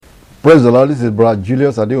Praise the Lord. This is Brother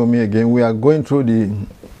Julius Adeomi again. We are going through the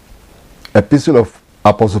epistle of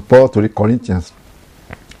Apostle Paul to the Corinthians.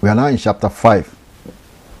 We are now in chapter 5.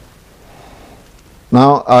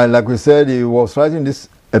 Now, like we said, he was writing this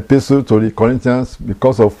epistle to the Corinthians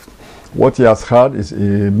because of what he has heard.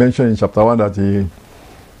 He mentioned in chapter 1 that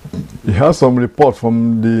he has some report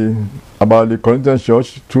about the Corinthian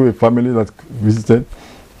church through a family that visited,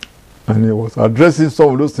 and he was addressing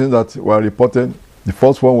some of those things that were reported. The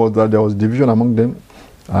first one was that there was division among them.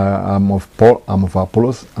 I'm of Paul, I'm of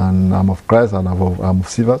Apollos, and I'm of Christ, and I'm of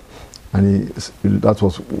Cephas. And that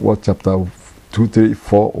was what chapter 2, 3,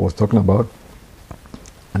 4 was talking about.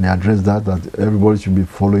 And he addressed that everybody should be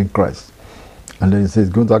following Christ. And then he says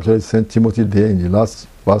he's going to actually send Timothy there in the last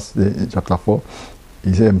verse in chapter 4.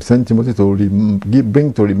 He said, I'm sending Timothy to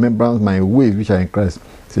bring to remembrance my ways which are in Christ.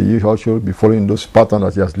 So you all should be following those patterns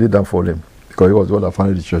that he has laid down for them, because he was the one that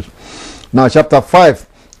founded the church. Now, chapter 5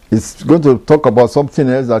 is going to talk about something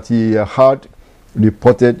else that he had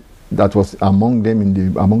reported that was among them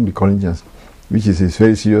among the Corinthians, which is a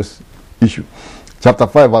very serious issue. Chapter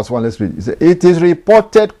 5, verse 1, let's read. It says, it is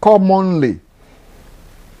reported commonly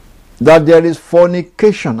that there is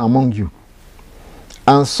fornication among you,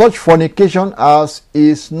 and such fornication as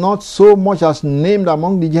is not so much as named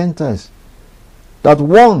among the Gentiles, that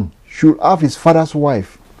one should have his father's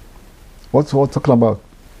wife. What's talking about?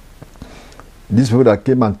 These people that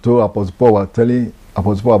came and told Apostle Paul were telling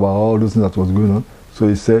Apostle Paul about all those things that was going on. So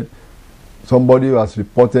he said, somebody has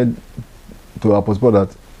reported to Apostle Paul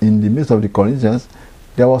that in the midst of the Corinthians,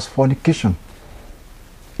 there was fornication.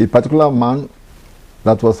 A particular man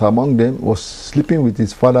that was among them was sleeping with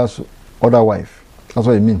his father's other wife. That's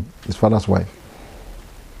what I mean, his father's wife.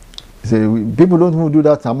 He said, people don't even do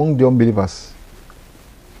that among the unbelievers.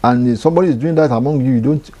 And if somebody is doing that among you, you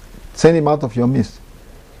don't send him out of your midst.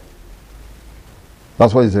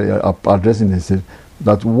 That's what he's addressing. He said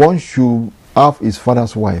that one should have his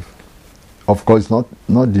father's wife. Of course, not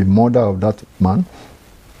the mother of that man.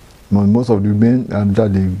 Most of the men,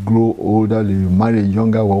 that they grow older, they marry a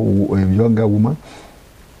younger woman.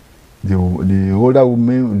 The older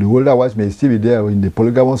woman, the older wife may still be there in the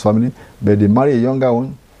polygamous family, but they marry a younger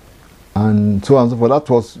one, and so on and so forth. That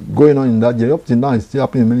was going on in that generation. Up to now, it's still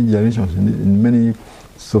happening in many generations, in many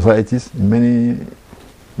societies, in many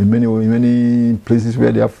places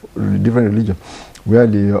where they have different religions, where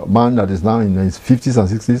the man that is now in his 50s and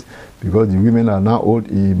 60s, because the women are now old,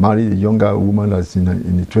 he married a younger woman that's in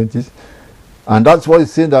the 20s. And that's what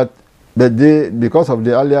he's saying, that because of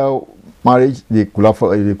the earlier marriage, they could have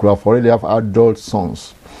already have adult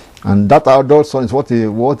sons. And that adult son is what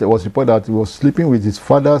was reported, that he was sleeping with his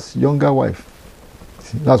father's younger wife.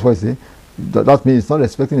 See, that's what he said. That means he's not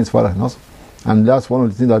respecting his father. No? And that's one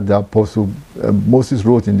of the things that the Apostle Moses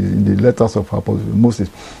wrote in the letters of Apostle Moses,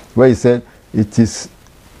 where he said, it is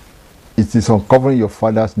uncovering your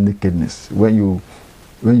father's nakedness when you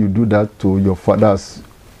do that to your father's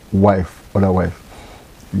wife, other wife.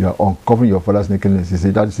 You are uncovering your father's nakedness. He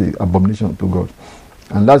said that is an abomination to God.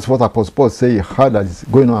 And that's what Apostle Paul said he heard that is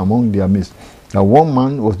going on among their midst. That one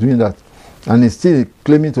man was doing that, and he's still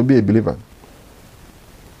claiming to be a believer.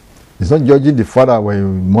 He's not judging the father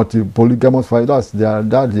when polygamous father. That's their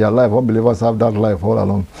life. Unbelievers have that life all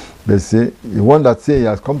along. They say the one that say he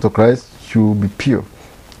has come to Christ should be pure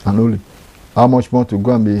and holy. How much more to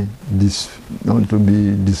go and be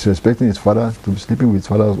disrespecting his father, to be sleeping with his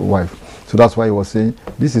father's wife. So that's why he was saying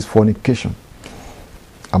this is fornication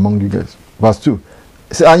among you guys. Verse 2.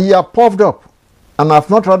 He said, and ye are puffed up, and have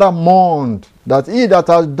not rather mourned, that he that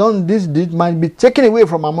has done this deed might be taken away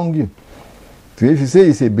from among you. So if you say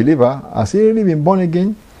he's a believer, has he really been born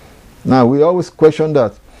again? Now we always question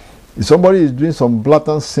that. If somebody is doing some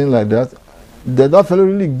blatant sin like that, did that fellow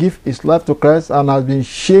really give his life to Christ and has been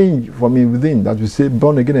changed from within, that we say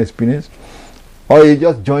born again experience? Or he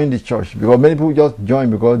just joined the church? Because many people just join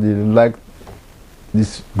because they like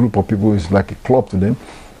this group of people. Is like a club to them,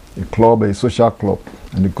 a club, a social club,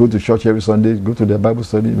 and they go to church every Sunday, go to their Bible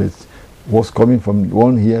study. But what's coming from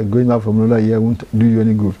one here, going out from another here won't do you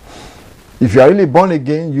any good. If you are really born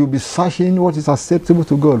again, you'll be searching what is acceptable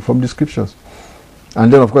to God from the scriptures.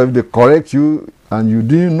 And then, of course, if they correct you and you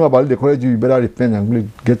didn't know about it, they correct you, you better repent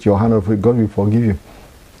and get your hand off it. God will forgive you.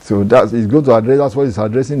 So that's going to address. That's what he's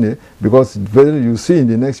addressing there, because you see in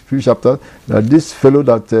the next few chapters that this fellow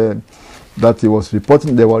that he was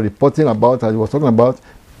reporting, they were reporting about, that he was talking about,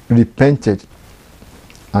 repented,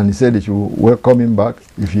 and he said they should welcome him back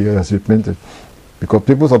if he has repented, because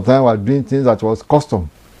people sometimes were doing things that was custom,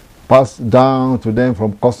 passed down to them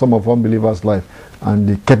from custom of unbelievers' life, and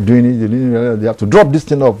they kept doing it. They didn't realize they have to drop this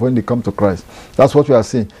thing off when they come to Christ. That's what we are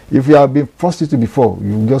saying. If you have been prostitute before,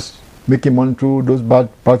 you just making money through those bad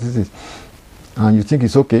practices, and you think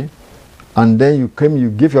it's okay, and then you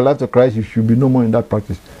give your life to Christ, you should be no more in that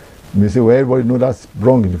practice. You may say, well, everybody knows that's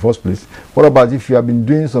wrong in the first place. What about if you have been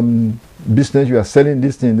doing some business, you are selling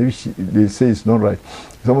this thing, which they say is not right?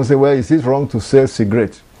 Someone say, well, is it wrong to sell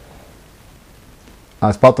cigarettes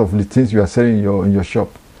as part of the things you are selling in your shop?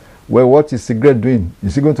 Well, what is cigarette doing?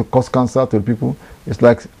 Is it going to cause cancer to people? It's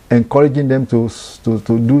like encouraging them to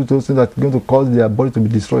do those things that are going to cause their body to be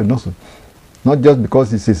destroyed. Also, not just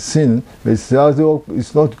because it's a sin, but it's also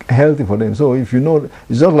it's not healthy for them. So if you know,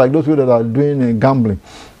 it's just like those people that are doing gambling.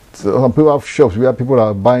 So some people have shops where people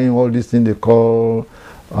are buying all these things they call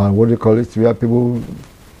what do you call it? Where people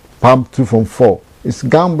palm 2 from 4. It's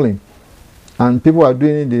gambling, and people are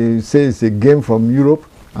doing it. They say it's a game from Europe,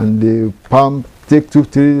 and they palm take 2,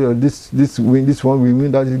 3. This win, this one we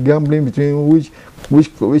win. That is gambling between which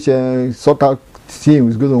soccer team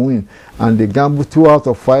is going to win, and they gamble 2 out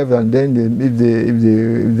of 5, and then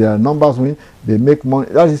if their numbers win, they make money.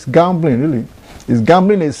 That is gambling, really. Is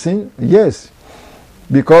gambling a sin? Yes,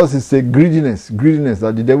 because it's a greediness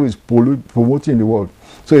that the devil is promoting in the world.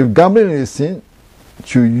 So if gambling is a sin,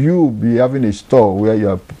 should you be having a store where you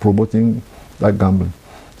are promoting that gambling?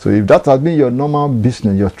 So if that has been your normal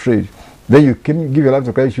business, your trade, then you can give your life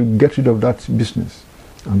to Christ, you get rid of that business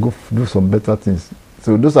and go do some better things.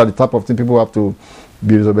 So those are the type of things people have to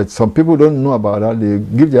be resolved. But some people don't know about that. They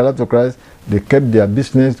give their life to Christ, they kept their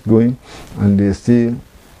business going, and they still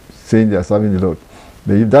saying they are serving the Lord.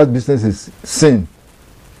 But if that business is sin,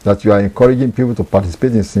 that you are encouraging people to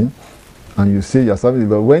participate in sin, and you say you are serving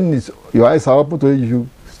the Lord, when your eyes are open to it, you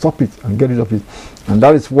stop it and get rid of it. And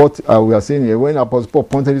that is what we are saying here. When Apostle Paul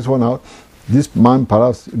pointed this one out, this man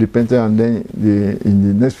perhaps repented, and then in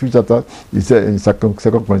the next few chapters, he said in 2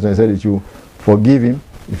 Corinthians, he said that you forgive him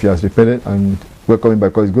if he has repented and welcome him,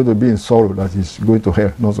 because he's going to be in sorrow that he's going to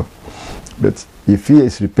hell. No, so. But if he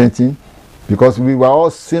is repenting, because we were all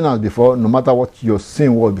sinners before, no matter what your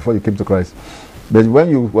sin was before you came to Christ. But when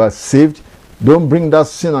you were saved, don't bring that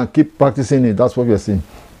sin and keep practicing it. That's what we are saying.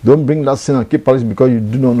 Don't bring that sin and keep practicing because you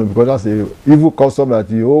do not know, because that's the evil custom that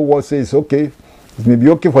the whole world says it's okay. It may be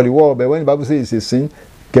okay for the world, but when the Bible says it's a sin,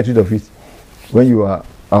 get rid of it. When you are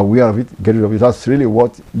aware of it, get rid of it. That's really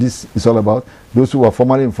what this is all about. Those who are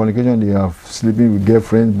formerly in fornication, they are sleeping with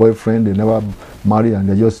girlfriend, boyfriend, they never marry, and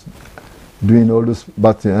they're just doing all those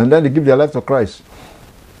bad things. And then they give their life to Christ.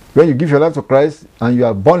 When you give your life to Christ and you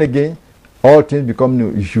are born again, all things become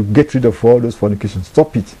new. You should get rid of all those fornications.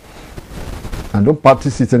 Stop it. And don't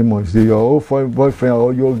practice it anymore. You say your old boyfriend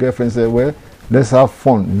or your old girlfriend say, well, let's have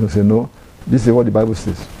fun. You say, no. This is what the Bible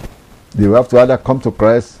says. They will have to either come to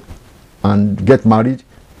Christ and get married,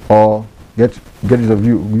 or get rid of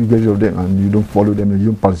you get rid of them, and you don't follow them and you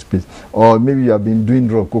don't participate. Or maybe you have been doing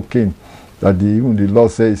drug, cocaine, that even the law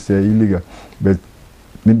says it's illegal, but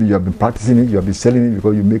maybe you have been practicing it, you have been selling it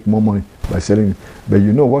because you make more money by selling it. But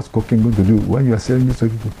you know what's cocaine going to do when you are selling it to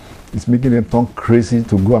people? It's making them turn crazy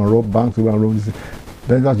to go and rob banks, to go and rob this.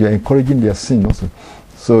 Then that you're encouraging their sin also.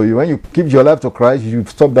 So when you keep your life to Christ, you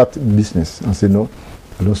stop that business and say, no,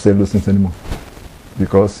 I don't sell those things anymore,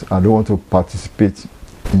 because I don't want to participate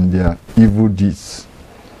in their evil deeds.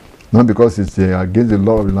 Not because it's against the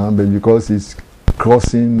law of the land, but because it's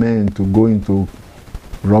causing men to go into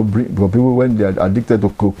robbery. For people, when they are addicted to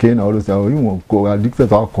cocaine or those things, or even addicted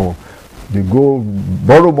to alcohol, they go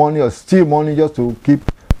borrow money or steal money just to keep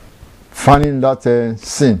fanning that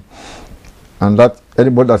sin. And that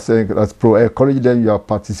anybody that's encouraging them, you are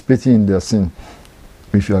participating in their sin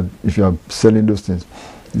if you are selling those things.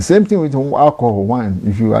 The same thing with alcohol, wine.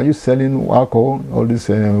 If you are selling alcohol, all this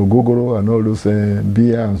gogoro and all those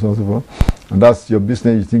beer and so on and so forth, and that's your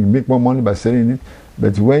business, you think you make more money by selling it.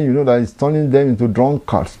 But when you know that it's turning them into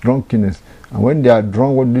drunkenness, and when they are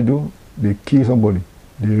drunk, what do? They kill somebody,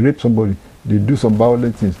 they rape somebody, they do some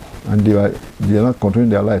violent things, and they are not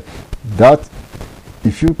controlling their life. That,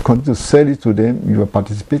 if you continue to sell it to them, you are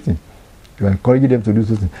participating. You are encouraging them to do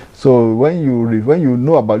something. So when you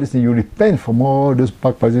know about this thing, you repent from all those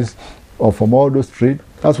bad practices or from all those trade.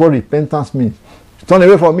 That's what repentance means. Turn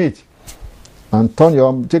away from it and take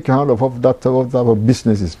your hand off that type of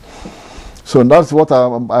businesses. So that's what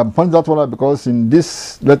I'm pointing that one out, because in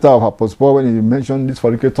this letter of Apostle Paul, when he mentioned these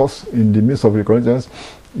fornicators in the midst of the Corinthians,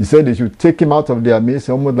 he said they should take him out of their midst,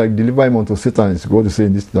 almost like deliver him unto Satan, is going to say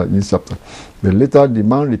in this chapter. But later the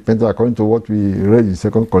man repented according to what we read in 2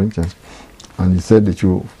 Corinthians. And he said that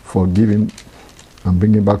you forgive him and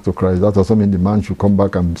bring him back to Christ. That doesn't mean the man should come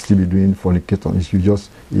back and still be doing fornicator.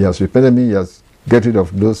 He has repented me, he has get rid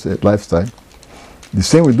of those lifestyle. The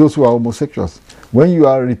same with those who are homosexuals. When you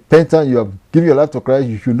are repentant, you have given your life to Christ,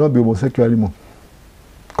 you should not be homosexual anymore.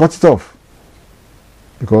 cut it off.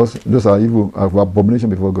 Because those are evil, are abomination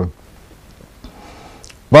before God.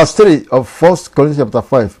 Verse 3 of 1 Corinthians chapter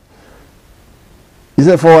 5. He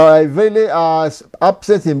said, for I verily as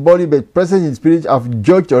absent in body but present in spirit have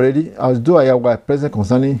judged already, as though I were present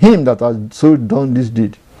concerning him that has so done this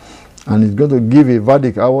deed. And he's going to give a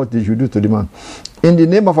verdict on what they should do to the man. In the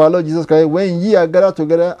name of our Lord Jesus Christ, when ye are gathered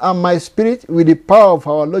together, and my spirit with the power of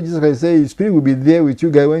our Lord Jesus Christ, say his spirit will be there with you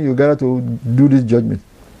guys when you gather to do this judgment.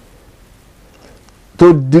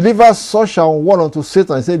 To deliver such an one unto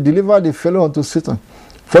Satan. He said, deliver the fellow unto Satan,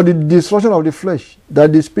 for the destruction of the flesh,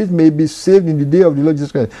 that the spirit may be saved in the day of the Lord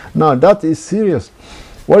Jesus Christ. Now that is serious.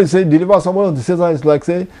 What he said, deliver someone unto Satan, is like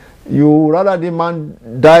say, you rather the man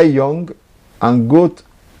die young and go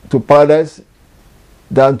to paradise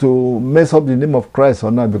than to mess up the name of Christ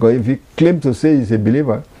or not. Because if he claims to say he's a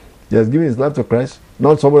believer, he has given his life to Christ,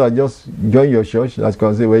 not someone that just join your church, that's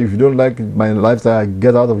going to say, well, if you don't like my lifestyle,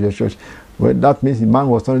 get out of your church. Well, that means the man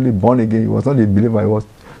was not really born again. He was not a believer. He was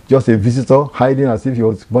just a visitor, hiding as if he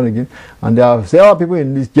was born again. And there are several people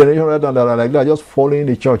in this generation right now that are like that, just following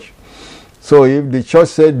the church. So if the church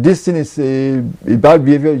said this thing is a bad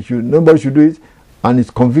behavior, nobody should do it, and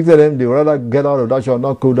it convicted them, they would rather get out of that church,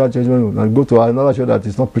 not go to that church, and go to another church that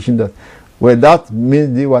is not preaching that. Well, that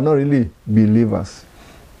means they were not really believers.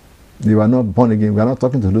 They were not born again. We are not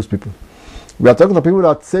talking to those people. We are talking to people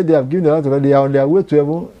that say they have given their life to God, they are on their way to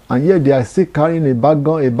heaven, and yet they are still carrying a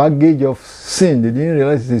baggage of sin. They didn't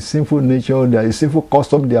realize it's a sinful nature, there is a sinful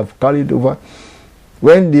custom they have carried over.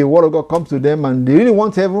 When the word of God comes to them and they really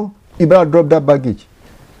want heaven, you better drop that baggage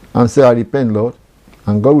and say, I repent, Lord,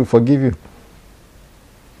 and God will forgive you.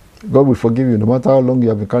 God will forgive you, no matter how long you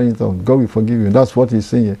have been carrying it on. God will forgive you. That's what he's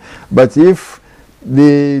saying here. But if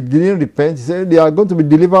they didn't repent, he said they are going to be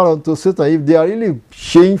delivered unto Satan. If they are really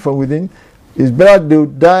changed from within, it's better they will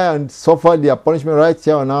die and suffer their punishment right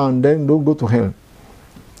here and now, and then don't go to hell.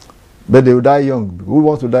 But they will die young. Who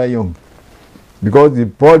wants to die young? Because the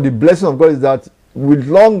blessing of God is that with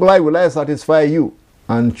long life will I satisfy you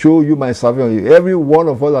and show you my salvation. Every one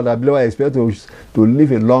of us that are believers expect to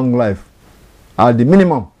live a long life. At the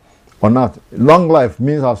minimum on earth. Long life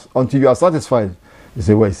means until you are satisfied. You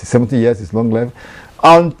say, well, it's 70 years, it's long life.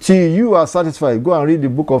 Until you are satisfied. Go and read the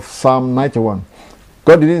book of Psalm 91.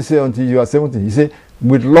 God didn't say until you are 70. He said,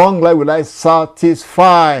 with long life will I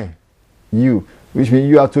satisfy you. Which means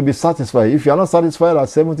you are to be satisfied. If you are not satisfied at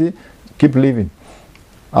 70, keep living.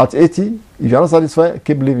 At 80, if you are not satisfied,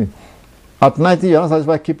 keep living. At 90, you are not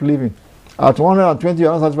satisfied, keep living. At 120, you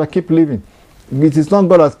are not satisfied, keep living. It is not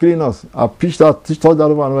God that's killing us. I preached that, taught that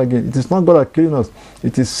over and over again. It is not God that's killing us.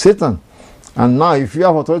 It is Satan. And now, if you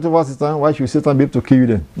have authority over Satan, why should Satan be able to kill you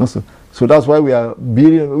then? No, sir. So that's why we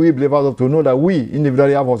believers have to know that we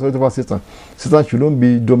individually have authority over Satan. Satan shouldn't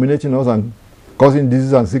be dominating us and causing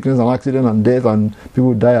disease and sickness and accident and death, and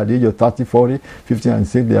people die at the age of 30, 40, 50 and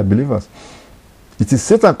say they are believers. It is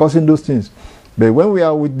Satan causing those things. But when we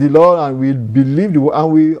are with the Lord and we believe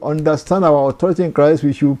and we understand our authority in Christ,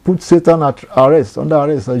 we should put Satan at arrest, under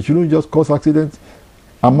arrest. It shouldn't just cause accident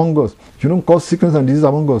among us. It shouldn't cause sickness and disease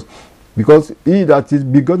among us. Because he that is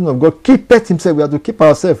begotten of God keepeth himself. We have to keep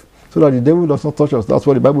ourselves so that the devil does not touch us. That's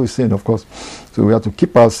what the Bible is saying, of course. So we have to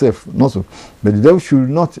keep ourselves, not so. But the devil should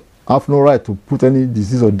not have no right to put any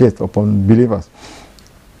disease or death upon believers.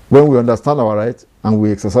 When we understand our right and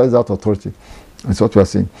we exercise that authority, that's what we are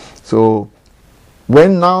saying. So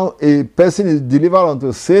when now a person is delivered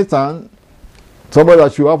unto Satan, somebody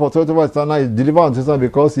that should have authority over Satan is delivered unto Satan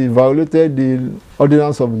because he violated the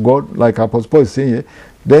ordinance of God, like Apostle Paul is saying here,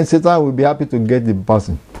 then Satan will be happy to get the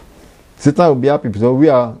person. Satan will be happy because we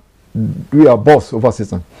are boss over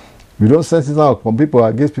Satan. We don't send Satan upon people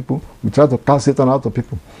against people. We try to cast Satan out of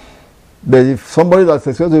people. But if somebody that's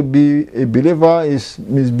expected to be a believer is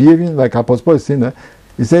misbehaving, like Apostle Paul is saying that,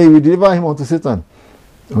 he said he will deliver him unto Satan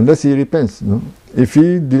unless he repents. You know? If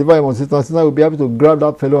he deliver him unto Satan, Satan will be able to grab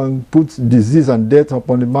that fellow and put disease and death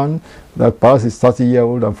upon the man that perhaps is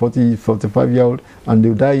 30-year-old and 40, 45-year-old, and they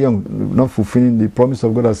will die young, not fulfilling the promise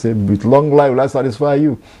of God that said, with long life will I satisfy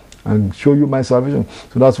you and show you my salvation.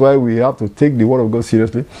 So that's why we have to take the word of God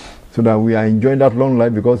seriously, so that we are enjoying that long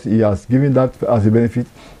life, because he has given that as a benefit.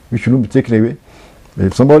 We shouldn't be taken away.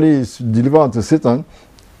 If somebody is delivered unto Satan,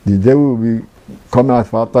 the devil will be coming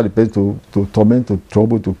after the person to torment, to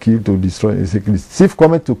trouble, to kill, to destroy. It's a thief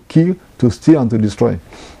coming to kill, to steal, and to destroy.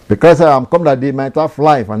 But Christ said, I am come that they might have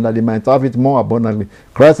life, and that they might have it more abundantly.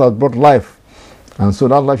 Christ has brought life, and so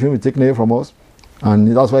that life shouldn't be taken away from us.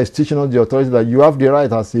 And that's why he's teaching us the authority that you have the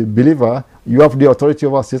right as a believer, you have the authority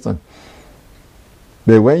over Satan.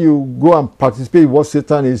 But when you go and participate in what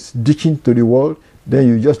Satan is teaching to the world, then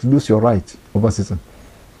you just lose your right over Satan.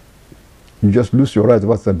 you just lose your right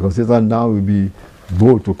over Satan, because Satan now will be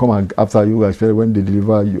bold to come after you, especially when they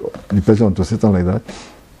deliver the person onto Satan like that.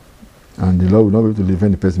 And the Lord will not be able to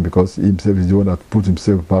defend the person, because he himself is the one that put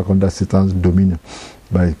himself back under Satan's dominion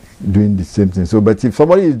by doing the same thing. So, but if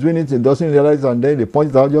somebody is doing it and doesn't realize, and then they point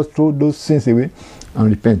it out, just throw those sins away and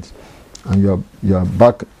repent, and you are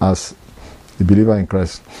back as a believer in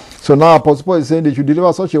Christ. So now Apostle Paul is saying they should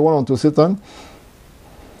deliver such a one unto Satan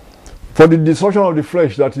for the destruction of the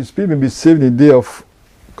flesh, that his people may be saved in the day of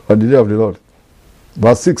the Lord.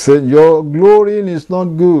 Verse 6 says, your glorying is not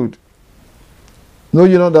good. No,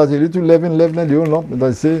 you know that a little leaven leaveneth the whole lump.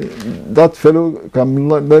 That say that fellow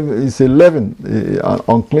is a leaven,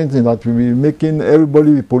 unclean thing that will be making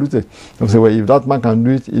everybody be polluted. I say, well, if that man can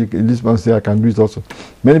do it, this man say I can do it also.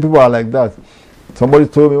 Many people are like that. Somebody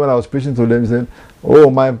told me when I was preaching to them, he said, oh,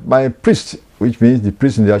 my priest, which means the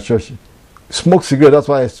priest in their church, smokes cigarette. That's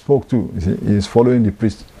why I smoke too. You see, he is following the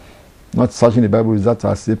priest, not searching the Bible. Is that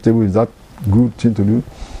acceptable? Is that good thing to do?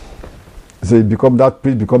 So that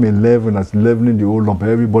priest become a leaven, that's leavening the whole lump.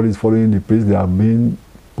 Everybody is following the priest. They are being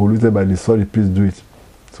polluted by the soil the priest do it.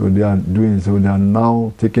 So they are doing it. So they are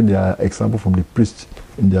now taking their example from the priest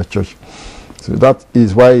in their church. So that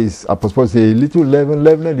is why Apostle Paul say a little leaven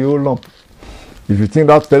leavening the whole lump. If you think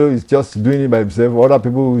that fellow is just doing it by himself, other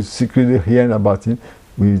people will secretly hearing about him,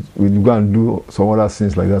 will go and do some other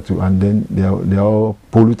things like that too, and then they are all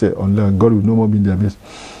polluted, and God will no more be in their midst.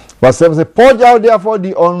 Verse 7 says, purge out therefore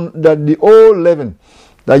the old leaven,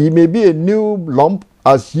 that ye may be a new lump,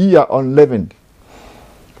 as ye are unleavened.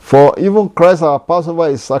 For even Christ our Passover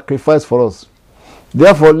is sacrificed for us.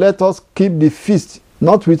 Therefore let us keep the feast,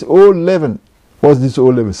 not with old leaven. What's this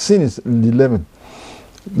old leaven? Sin is the leaven.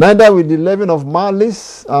 Neither with the leaven of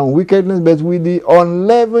malice and wickedness, but with the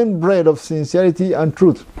unleavened bread of sincerity and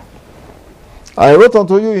truth. I wrote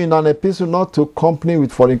unto you in an epistle not to company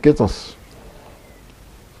with fornicators,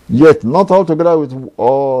 yet not altogether with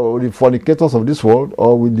the fornicators of this world,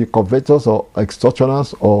 or with the covetous, or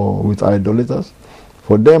extortioners, or with idolaters.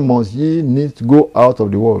 For them must ye needs go out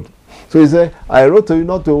of the world. So he said, I wrote to you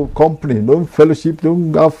not to company, don't fellowship,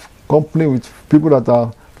 don't have company with people that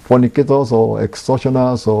are fornicators, or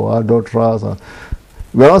extortioners, or adulterers.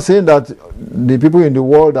 We are not saying that the people in the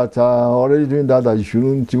world that are already doing that you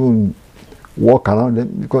shouldn't even walk around them,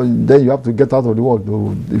 because then you have to get out of the world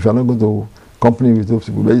if you are not going to company with those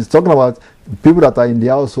people. But he's talking about people that are in the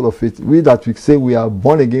household of faith. We that we say we are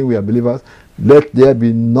born again, we are believers, let there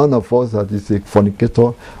be none of us that is a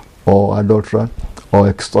fornicator, or adulterer, or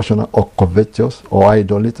extortioner, or covetous, or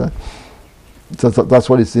idolater. That's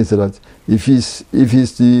what it says, that if it's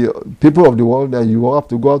the people of the world, then you have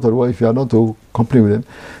to go out of the world if you are not to company with them.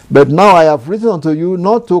 But now I have written unto you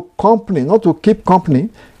not to company, not to keep company,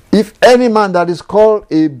 if any man that is called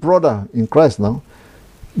a brother in Christ now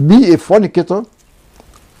be a fornicator,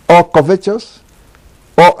 or covetous,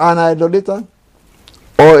 or an idolater,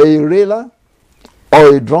 or a railer,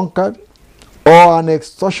 or a drunkard, or an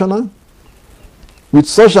extortioner. With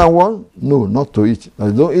such a one, no, not to eat.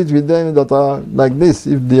 Don't eat with them that are like this,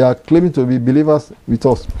 if they are claiming to be believers with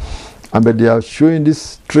us, and but they are showing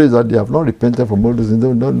this trace that they have not repented from all those things.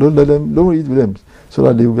 Don't let them, don't eat with them, so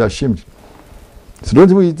that they will be ashamed. So don't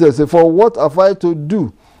even eat them. Say, for what have I to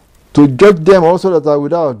do to judge them also that are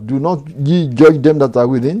without? Do not ye judge them that are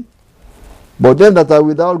within, but them that are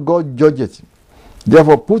without God judge it.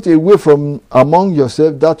 Therefore put away from among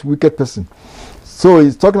yourself that wicked person. So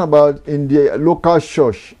he's talking about in the local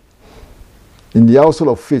church, in the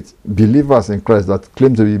household of faith, believers in Christ that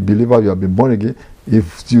claim to be believers, you have been born again.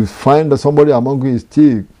 If you find that somebody among you is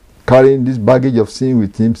still carrying this baggage of sin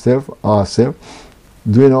with himself or herself,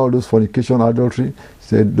 doing all those fornication, adultery,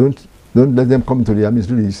 say don't let them come into the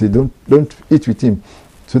midst. Really, say don't eat with him,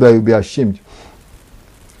 so that you'll be ashamed.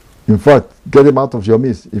 In fact, get him out of your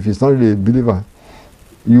midst if he's not really a believer.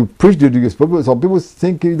 You preach the gospel. Some people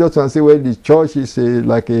think that and say, well, the church is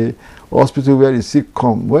like a hospital where the sick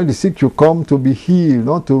come. Well, the sick you come to be healed,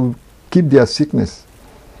 not to keep their sickness.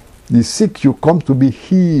 The sick you come to be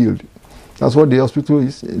healed. That's what the hospital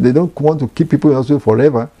is. They don't want to keep people in hospital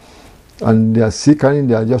forever, and they are sick and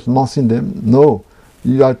they are just nursing them. No,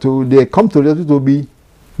 they come to the hospital to be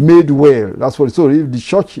made well. That's what. So if the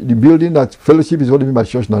church, the building, that fellowship is what we mean by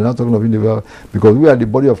church now. I'm not talking of individual, because we are the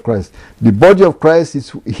body of Christ. The body of Christ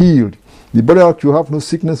is healed. The body of Christ, you have no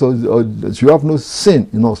sickness or you have no sin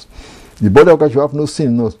in us. The body of Christ, you have no sin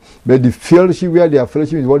in us. But the fellowship, where they are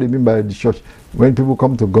fellowship, is what they mean by the church. When people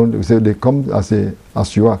come to God, they say they come as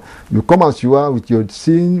you are. You come as you are with your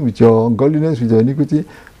sin, with your ungodliness, with your iniquity.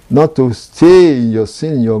 Not to stay in your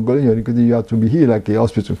sin, in your ungodliness, your iniquity. You have to be healed like a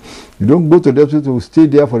hospital. You don't go to the hospital to stay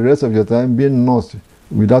there for the rest of your time being nursed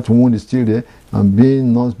with that wound is still there, and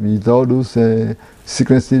being not with all those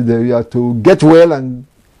sicknesses there, you have to get well and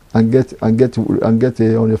get on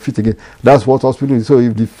your feet again. That's what hospital is. So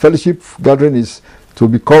if the fellowship gathering is to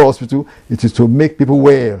be called hospital, it is to make people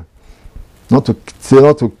well. Not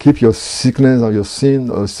to keep your sickness or your sin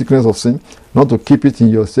or sickness of sin, not to keep it in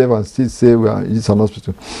yourself and still say it's an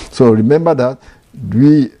hospital. So remember that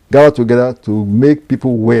we gather together to make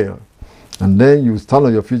people well. And then you stand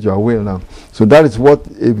on your feet, you are well now. So that is what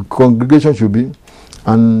a congregation should be.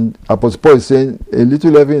 And Apostle Paul is saying a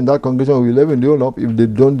little leaven in that congregation will leaven the whole up if they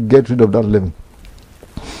don't get rid of that leaven.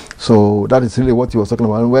 So that is really what he was talking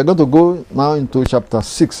about. And we're going to go now into chapter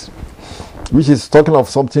 6, which is talking of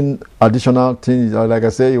something additional thing. Like I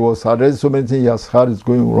said, he was addressing so many things he has heard is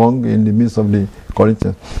going wrong in the midst of the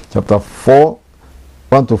Corinthians. Chapter 4,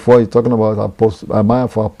 1 to 4 is talking about Maya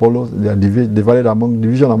for Apollos. They are division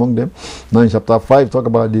among them. Now in chapter 5, talk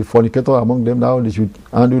about the fornicator among them. Now they should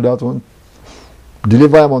handle that one.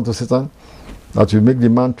 Deliver him unto Satan, that will make the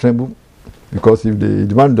man tremble. Because if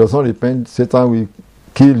the man does not repent, Satan will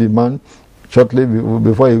kill the man shortly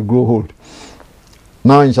before he grow old.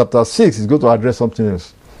 Now in chapter 6, he's going to address something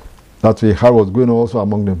else that we heard was going on also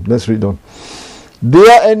among them. Let's read on.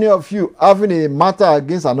 Dare any of you, having a matter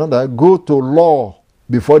against another, go to law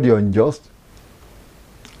before the unjust,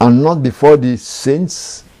 and not before the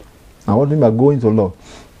saints? I want him to go into law.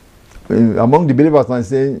 Among the believers, I'm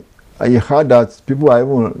saying, I heard that people are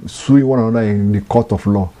even suing one another in the court of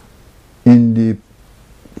law, in the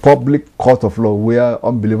public court of law, where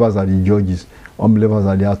unbelievers are the judges, unbelievers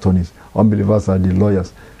are the attorneys, unbelievers are the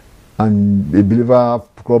lawyers, and a believer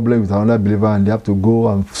have problem with another believer and they have to go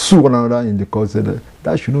and sue one another in the court. So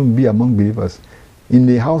that shouldn't be among believers. In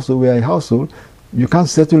the household, we are a household, you can't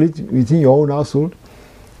settle it within your own household.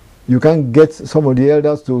 You can't get some of the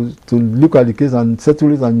elders to look at the case and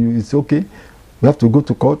settle it, and it's okay. We have to go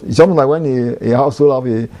to court. It's something like when a household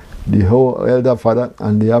have the whole elder father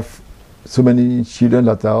and they have so many children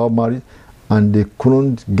that are all married, and they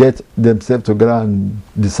couldn't get themselves together and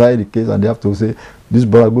decide the case, and they have to say, this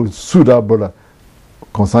brother go sue that brother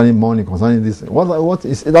concerning money, concerning this.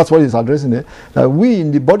 That's what he's addressing there. That we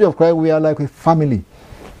in the body of Christ, we are like a family.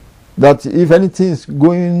 That if anything is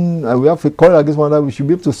going, we have to call against one another, we should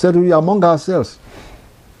be able to settle it among ourselves.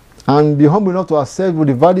 And be humble enough to accept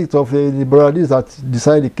the verdict of the brothers that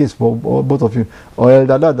decide the case for both of you, or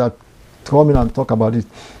elder that come in and talk about it.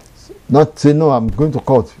 Not say, no, I'm going to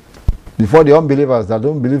court. Before the unbelievers that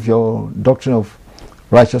don't believe your doctrine of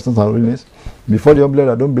righteousness and holiness, before the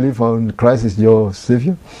unbelievers that don't believe on Christ is your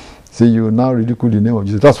Savior, say you now ridicule the name of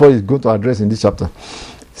Jesus. That's what he's going to address in this chapter.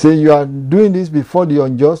 Say you are doing this before the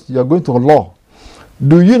unjust, you are going to law.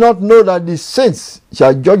 Do you not know that the saints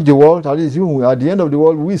shall judge the world? At least even at the end of the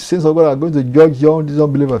world, we saints of God are going to judge these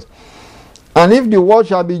unbelievers. And if the world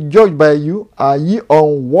shall be judged by you, are ye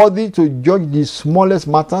unworthy to judge the smallest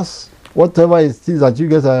matters? Whatever it is that you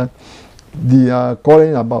guys are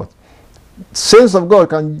calling about. Saints of God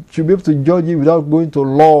should be able to judge you without going to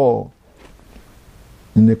law,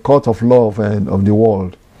 in the court of law of the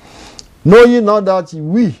world. Know ye not that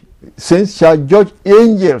we saints shall judge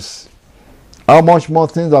angels? How much more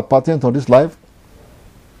things that pertain to this life?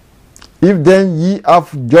 If then ye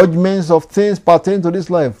have judgments of things pertaining to this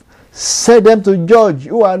life, set them to judge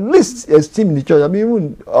who are least esteemed in the church. I mean,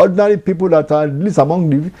 even ordinary people that are least among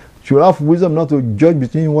the should have wisdom not to judge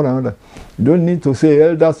between one another. You don't need to say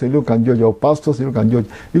elders alone can judge or pastors alone can judge.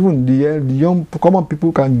 Even the young common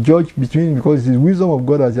people can judge between, because it's the wisdom of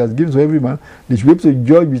God that He has given to every man. They should be able to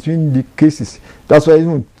judge between the cases. That's why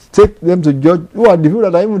even take them to judge who are the people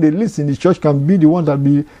that are even the least in the church can be the ones that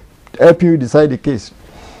be helping you decide the case.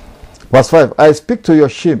 Verse 5, I speak to your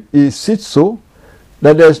shame. Is it so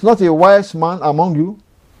that there is not a wise man among you?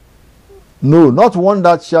 No, not one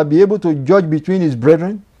that shall be able to judge between his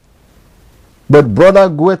brethren. But brother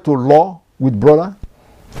goeth to law with brother,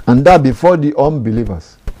 and that before the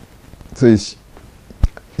unbelievers. So it's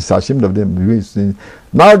ashamed of them.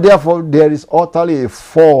 Now therefore there is utterly a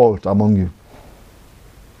fault among you.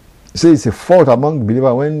 So it's a fault among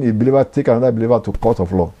believers when a believer take another believer to court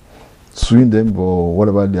of law, suing them or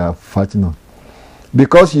whatever they are fighting on.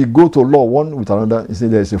 Because you go to law one with another, you say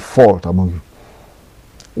there is a fault among you.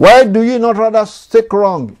 Why do you not rather take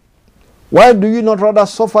wrong? Why do you not rather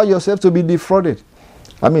suffer yourself to be defrauded?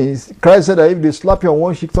 I mean, Christ said that if they slap you on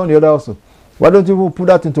one cheek, turn the other also. Why don't you put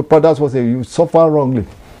that into part? That's what you suffer wrongly.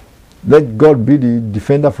 Let God be the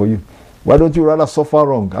defender for you. Why don't you rather suffer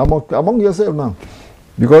wrong among yourself now?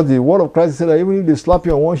 Because the word of Christ said that even if they slap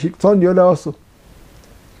you on one cheek, turn the other also.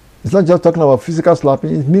 It's not just talking about physical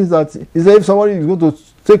slapping. It means that if somebody is going to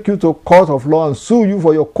take you to court of law and sue you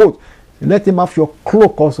for your coat, Let him have your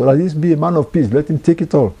cloak also, that this be a man of peace. Let him take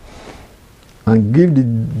it all. And give the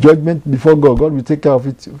judgment before God. God will take care of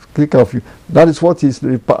it, take care of you. That is what he's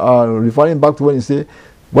referring back to when he say,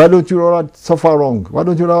 why don't you rather suffer wrong? Why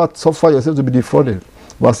don't you rather suffer yourself to be defrauded?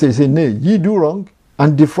 But he say, nay, ye do wrong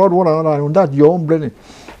and defraud one another, and that your own brethren.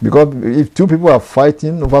 Because if two people are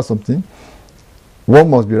fighting over something, one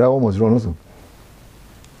must be right, one must be wrong also.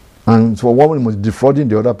 And so one must defrauding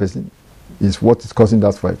the other person is what is causing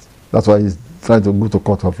that fight. That's why he's trying to go to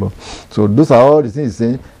court of law. So those are all the things he's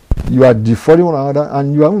saying. You are defrauding one another,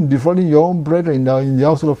 and you are defrauding your own brethren in the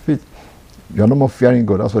household of faith. You are no more fearing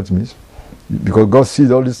God. That's what it means. Because God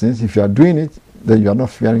sees all these things. If you are doing it, then you are not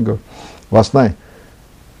fearing God. Verse 9.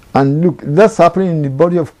 And look, that's happening in the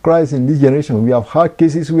body of Christ in this generation. We have had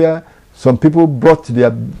cases where some people brought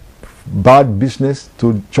their bad business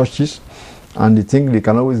to churches, and they think they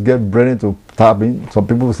can always get brethren to tap in. Some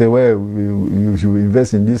people say, well, you should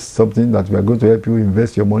invest in this, something that we are going to help you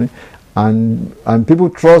invest your money. And people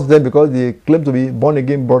trust them because they claim to be born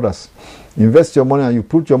again brothers. Invest your money and you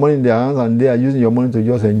put your money in their hands, and they are using your money to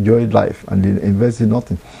just enjoy life, and they invest in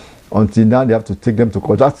nothing. Until now they have to take them to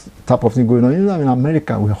court. That type of thing going on. You know, in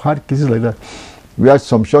America we have had cases like that. We had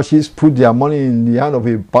some churches put their money in the hand of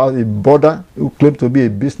a brother who claimed to be a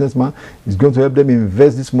businessman. He's going to help them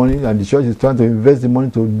invest this money, and the church is trying to invest the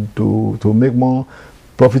money to make more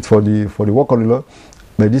profit for the work of the Lord.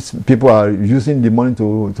 But these people are using the money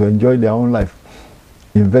to enjoy their own life,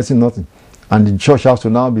 investing nothing. And the church has to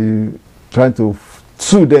now be trying to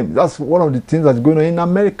sue them. That's one of the things that's going on in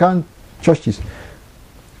American churches.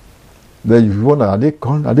 Then you wonder, are they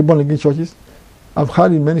born again churches? I've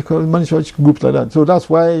heard in many church groups like that. So that's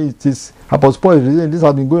why it is Apostle Paul is reasoning this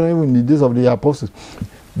has been going on even in the days of the apostles.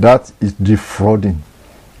 That is defrauding.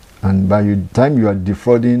 And by the time you are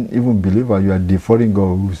defrauding even believers, you are defrauding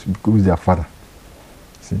God who is their father.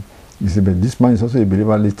 You see, but this man is also a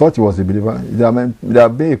believer. They thought he was a believer. There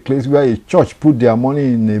have been a place where a church put their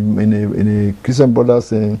money in a Christian brother's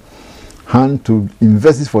hand to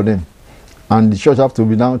invest it for them. And the church have to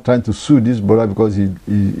be now trying to sue this brother because he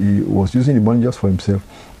was using the money just for himself,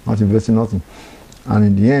 not investing nothing. And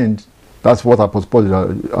in the end, that's what Apostle Paul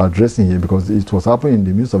is addressing here, because it was happening in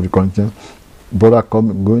the midst of the Corinthians. Brother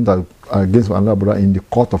going against another brother in the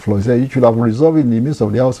court of law. He said, you should have resolved it in the midst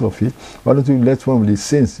of the household of faith. Why don't you let one of the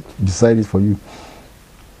saints decide it for you?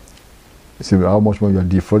 You see how much more you are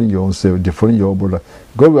defrauding your own self, defrauding your own brother.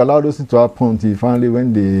 God will allow those things to happen until finally,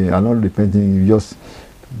 when they are not repenting, you just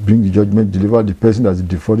bring the judgment, deliver the person that is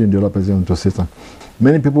defrauding the other person unto Satan.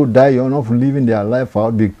 Many people die young of living their life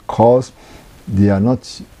out because they are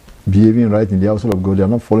not behaving right in the household of God. They are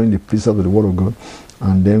not following the precepts of the word of God.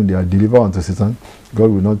 And then they are delivered unto Satan. God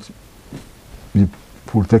will not be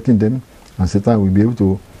protecting them, and Satan will be able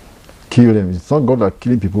to kill them. It's not God that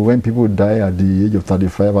killing people. When people die at the age of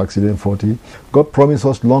 35, accident 40, God promised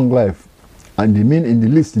us long life. And in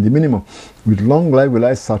the minimum, with long life will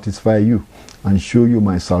I satisfy you and show you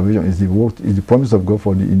my salvation. Is the promise of God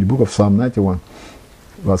in the book of Psalm 91,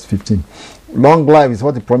 verse 15. Long life is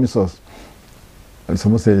what He promised us.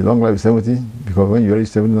 Someone say long life is 70, because when you reach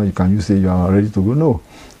 70 now, you say you are ready to go. No.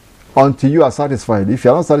 Until you are satisfied. If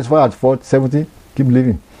you are not satisfied at 40, 70, keep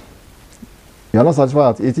living. You are not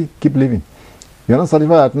satisfied at 80, keep living. You are not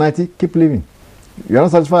satisfied at 90, keep living. You are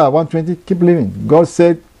not satisfied at 120, keep living. God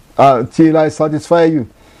said, till I satisfy you.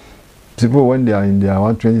 People, when they are in their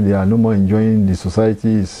 120, they are no more enjoying the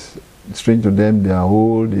society. Is strange to them. They are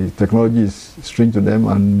old. The technology is strange to them,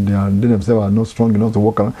 and they themselves are not strong enough to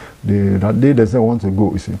walk around. They themselves want to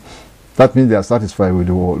go. You see, that means they are satisfied with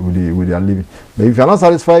the world, with their living. But if you are not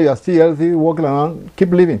satisfied, you are still healthy, walking around. Keep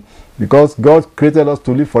living, because God created us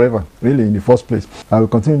to live forever. Really, in the first place. I will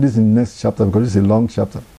continue this in the next chapter, because this is a long chapter.